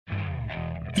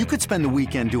You could spend the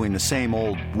weekend doing the same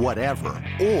old whatever,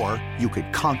 or you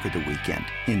could conquer the weekend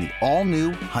in the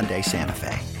all-new Hyundai Santa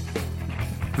Fe.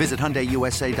 Visit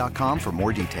HyundaiUSA.com for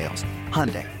more details.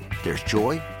 Hyundai, there's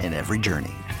joy in every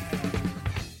journey.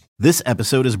 This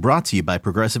episode is brought to you by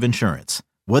Progressive Insurance.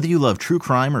 Whether you love true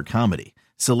crime or comedy,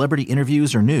 celebrity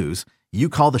interviews or news, you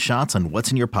call the shots on what's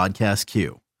in your podcast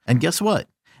queue. And guess what?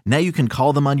 Now you can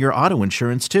call them on your auto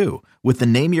insurance too with the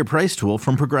Name Your Price tool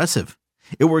from Progressive.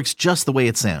 It works just the way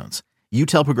it sounds. You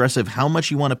tell Progressive how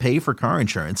much you want to pay for car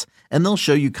insurance, and they'll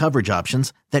show you coverage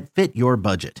options that fit your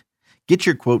budget. Get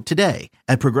your quote today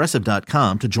at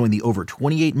Progressive.com to join the over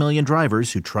 28 million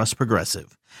drivers who trust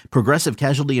Progressive. Progressive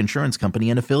Casualty Insurance Company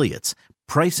and Affiliates.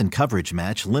 Price and coverage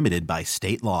match limited by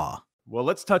state law. Well,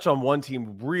 let's touch on one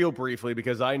team real briefly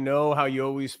because I know how you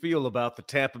always feel about the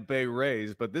Tampa Bay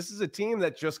Rays, but this is a team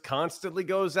that just constantly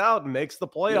goes out and makes the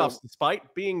playoffs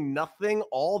despite being nothing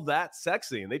all that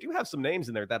sexy. And they do have some names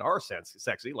in there that are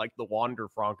sexy, like the Wander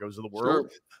Francos of the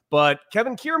world. Sure. But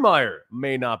Kevin Kiermaier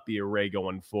may not be a Ray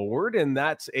going forward, and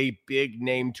that's a big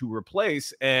name to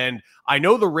replace. And I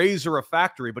know the Rays are a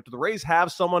factory, but do the Rays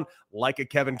have someone like a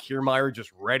Kevin Kiermaier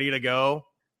just ready to go?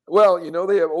 Well, you know,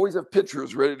 they always have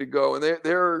pitchers ready to go, and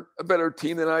they're a better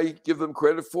team than I give them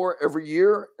credit for every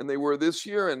year, and they were this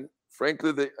year. And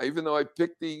frankly, even though I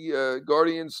picked the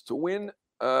Guardians to win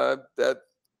that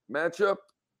matchup,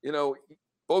 you know,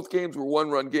 both games were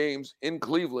one-run games in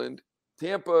Cleveland.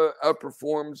 Tampa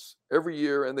outperforms every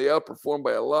year, and they outperform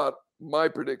by a lot. My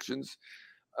predictions.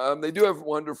 They do have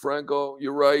Wander Franco.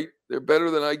 You're right. They're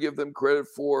better than I give them credit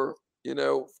for. You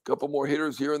know, a couple more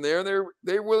hitters here and there, and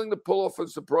they're willing to pull off a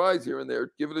surprise here and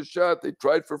there. Give it a shot. They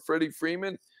tried for Freddie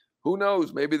Freeman. Who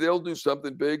knows? Maybe they'll do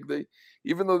something big.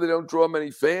 Even though they don't draw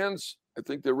many fans, I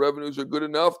think their revenues are good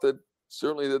enough that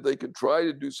they can try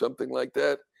to do something like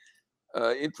that.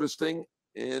 Interesting.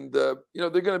 And, you know,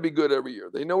 they're going to be good every year.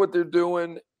 They know what they're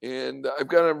doing, and I've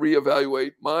got to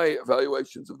reevaluate my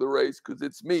evaluations of the Rays because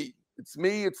it's me. It's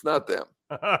me. It's not them.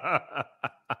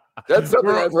 That's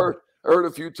something I've heard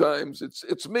a few times.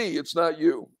 It's me, it's not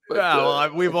you. But, yeah,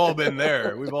 well, we've all been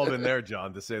there. We've all been there,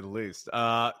 John, to say the least.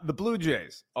 The Blue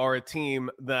Jays are a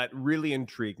team that really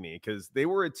intrigued me because they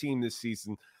were a team this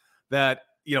season that,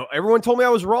 you know, everyone told me I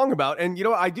was wrong about. And, you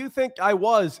know, I do think I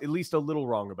was at least a little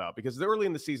wrong about because early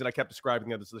in the season, I kept describing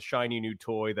them as the shiny new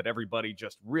toy that everybody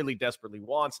just really desperately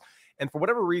wants. And for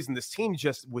whatever reason, this team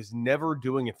just was never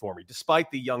doing it for me, despite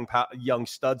the young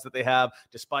studs that they have,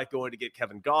 despite going to get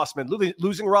Kevin Gausman,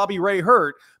 losing Robbie Ray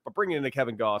hurt, but bringing in a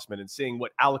Kevin Gausman and seeing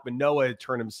what Alek Manoah had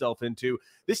turned himself into.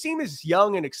 This team is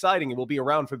young and exciting and will be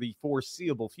around for the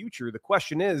foreseeable future. The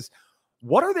question is,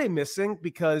 what are they missing?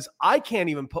 Because I can't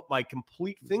even put my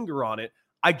complete finger on it.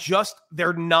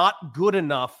 They're not good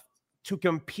enough to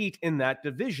compete in that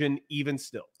division even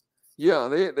still. Yeah,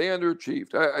 they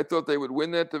underachieved. I thought they would win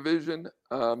that division.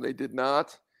 They did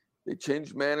not. They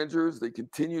changed managers. They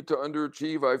continued to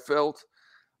underachieve, I felt.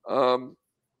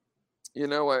 You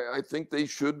know, I think they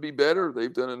should be better.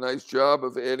 They've done a nice job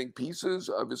of adding pieces.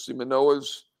 Obviously,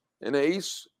 Manoah's an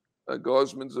ace.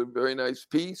 Gausman's a very nice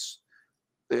piece.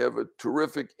 They have a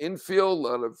terrific infield, a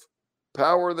lot of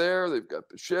power there. They've got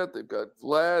Bichette, they've got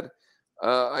Vlad.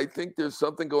 I think there's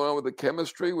something going on with the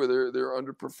chemistry where they're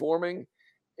underperforming.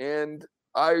 And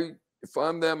if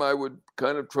I'm them, I would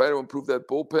kind of try to improve that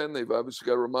bullpen. They've obviously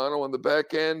got Romano on the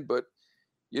back end, but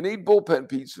you need bullpen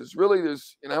pieces. Really,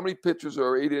 how many pitchers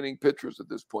are 8-inning pitchers at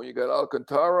this point? You got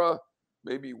Alcantara,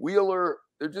 maybe Wheeler.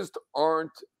 There just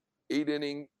aren't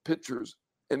 8-inning pitchers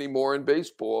anymore in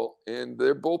baseball, and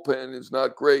their bullpen is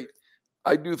not great.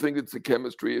 I do think it's a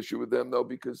chemistry issue with them, though,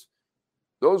 because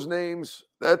those names,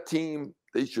 that team,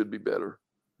 they should be better.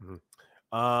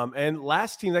 Mm-hmm. And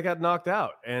last team that got knocked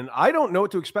out, and I don't know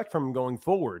what to expect from them going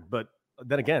forward, but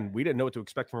then again, we didn't know what to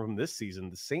expect from them this season.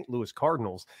 The St. Louis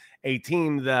Cardinals, a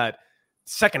team that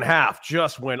second half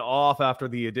just went off after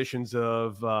the additions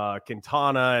of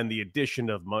Quintana and the addition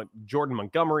of Jordan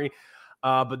Montgomery.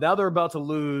 But now they're about to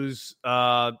lose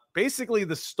basically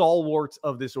the stalwarts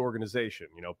of this organization.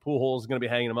 You know, Pujols is going to be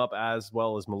hanging them up as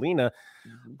well as Molina.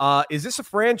 Mm-hmm. Is this a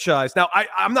franchise? Now,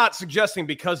 I'm not suggesting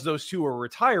because those two are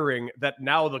retiring that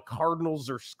now the Cardinals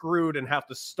are screwed and have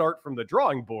to start from the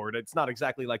drawing board. It's not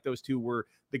exactly like those two were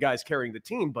the guys carrying the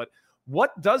team, but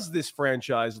what does this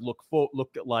franchise look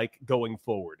like going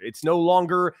forward? It's no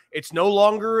longer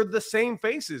the same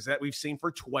faces that we've seen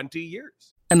for 20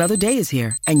 years. Another day is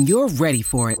here, and you're ready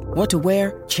for it. What to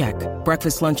wear? Check.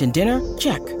 Breakfast, lunch, and dinner?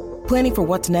 Check. Planning for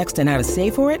what's next and how to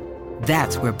save for it?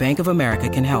 That's where Bank of America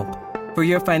can help. For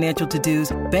your financial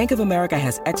to-dos, Bank of America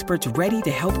has experts ready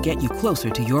to help get you closer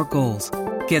to your goals.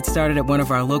 Get started at one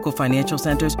of our local financial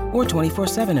centers or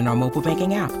 24/7 in our mobile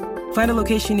banking app. Find a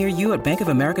location near you at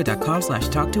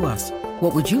bankofamerica.com/talktous.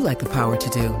 What would you like the power to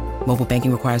do? Mobile banking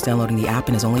requires downloading the app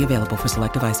and is only available for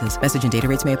select devices. Message and data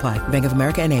rates may apply. Bank of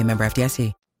America N.A., member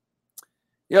FDIC.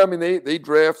 Yeah, I mean, they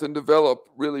draft and develop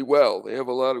really well. They have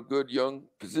a lot of good young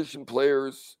position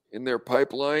players in their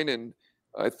pipeline, and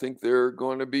I think they're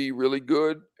going to be really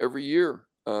good every year.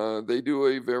 They do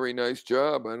a very nice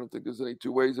job. I don't think there's any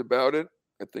two ways about it.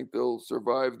 I think they'll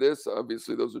survive this.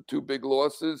 Obviously, those are two big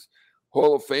losses,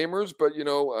 Hall of Famers. But,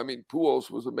 I mean,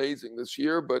 Pujols was amazing this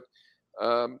year. But,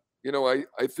 I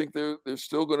think they're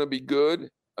still going to be good.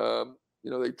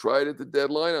 They tried at the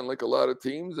deadline, unlike a lot of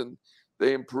teams, and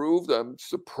they improved. I'm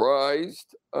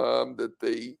surprised that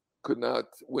they could not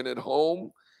win at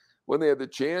home when they had the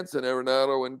chance. And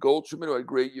Arenado and Goldschmidt, who had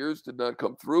great years, did not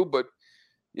come through. But,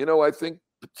 I think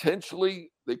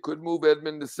potentially they could move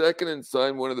Edman to second and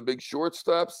sign one of the big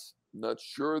shortstops. Not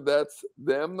sure that's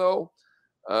them, though.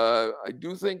 I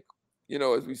do think,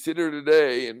 as we sit here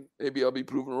today, and maybe I'll be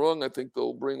proven wrong, I think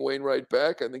they'll bring Wainwright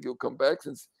back. I think he'll come back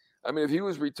if he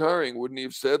was retiring, wouldn't he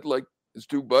have said, like his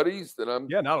two buddies, that I'm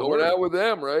going out with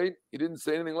them, right? He didn't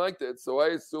say anything like that. So I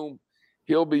assume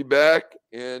he'll be back,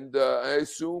 and I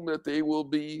assume that they will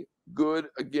be good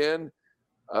again.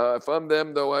 If I'm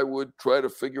them, though, I would try to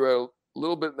figure out a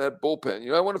little bit in that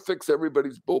bullpen. I want to fix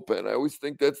everybody's bullpen. I always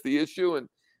think that's the issue, and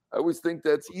I always think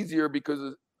that's easier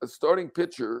because a starting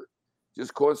pitcher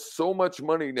just costs so much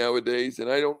money nowadays, and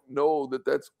I don't know that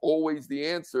that's always the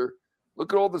answer.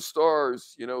 Look at all the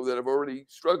stars, that have already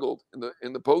struggled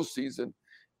in the postseason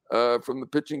from the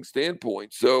pitching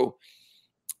standpoint. So,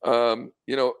 I'm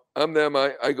them.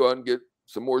 I go out and get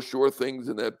some more sure things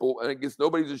in that bull. And I guess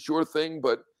nobody's a sure thing,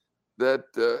 but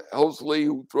that Helsley,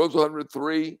 who throws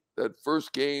 103, that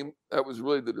first game, that was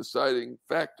really the deciding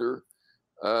factor.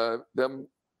 Them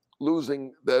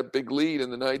losing that big lead in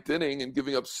the ninth inning and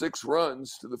giving up 6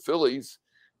 runs to the Phillies.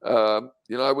 I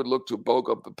would look to bulk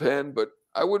up the pen, but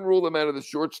I wouldn't rule them out of the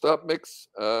shortstop mix.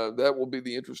 That will be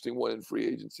the interesting one in free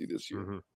agency this year. Mm-hmm.